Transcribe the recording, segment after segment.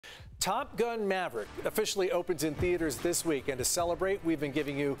Top Gun Maverick officially opens in theaters this week, and to celebrate, we've been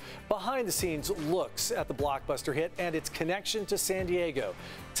giving you behind-the-scenes looks at the blockbuster hit and its connection to San Diego.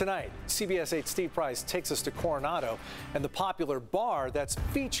 Tonight, CBS 8's Steve Price takes us to Coronado and the popular bar that's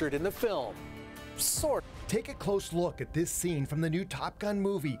featured in the film. Take a close look at this scene from the new Top Gun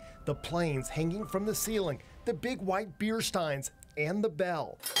movie. The planes hanging from the ceiling, the big white beer steins, and the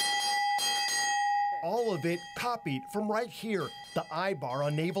bell. All of it copied from right here, the I-Bar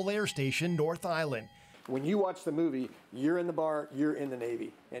on Naval Air Station, North Island. When you watch the movie, you're in the bar, you're in the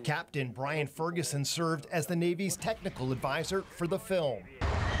Navy. And Captain Brian Ferguson served as the Navy's technical advisor for the film.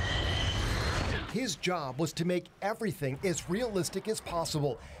 His job was to make everything as realistic as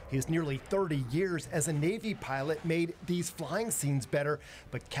possible. His nearly 30 years as a Navy pilot made these flying scenes better,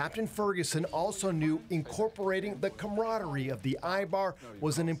 but Captain Ferguson also knew incorporating the camaraderie of the I-Bar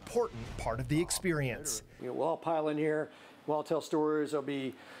was an important part of the experience. we'll all pile in here, we'll all tell stories, there'll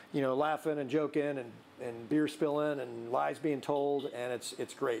be, laughing and joking and beer spilling and lies being told, and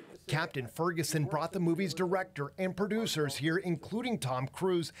it's great. Captain Ferguson brought the movie's director and producers here, including Tom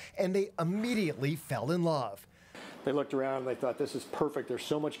Cruise, and they immediately fell in love. They looked around and they thought, this is perfect. There's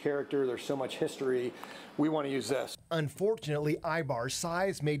so much character, there's so much history. We want to use this. Unfortunately, I-Bar's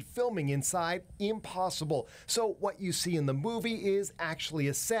size made filming inside impossible. So what you see in the movie is actually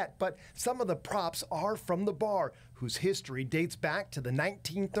a set, but some of the props are from the bar, whose history dates back to the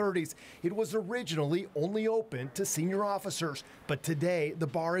 1930s. It was originally only open to senior officers, but today the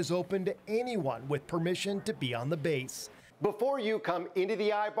bar is open to anyone with permission to be on the base. Before you come into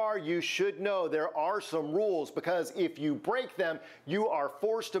the I-Bar, you should know there are some rules, because if you break them, you are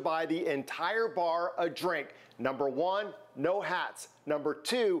forced to buy the entire bar a drink. Number 1, no hats. Number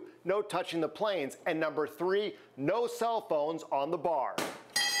 2, no touching the planes. And number 3, no cell phones on the bar.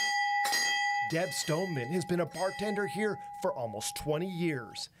 Deb Stoneman has been a bartender here for almost 20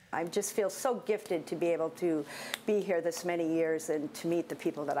 years. I just feel so gifted to be able to be here this many years and to meet the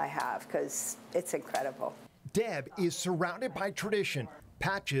people that I have, because it's incredible. Deb is surrounded by tradition,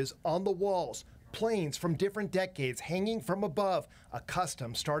 patches on the walls, planes from different decades hanging from above, a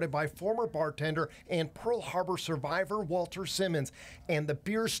custom started by former bartender and Pearl Harbor survivor Walter Simmons, and the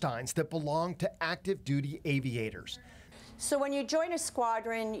beer steins that belong to active duty aviators. So when you join a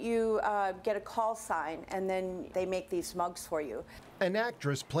squadron, you get a call sign, and then they make these mugs for you. An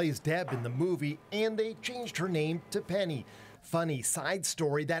actress plays Deb in the movie, and they changed her name to Penny. Funny side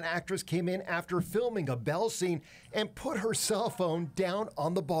story, that actress came in after filming a bell scene and put her cell phone down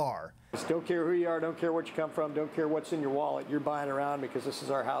on the bar. Just don't care who you are, don't care what you come from, don't care what's in your wallet. You're buying around because this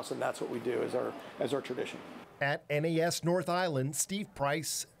is our house, and that's what we do as our tradition. At NAS North Island, Steve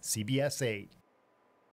Price, CBS 8.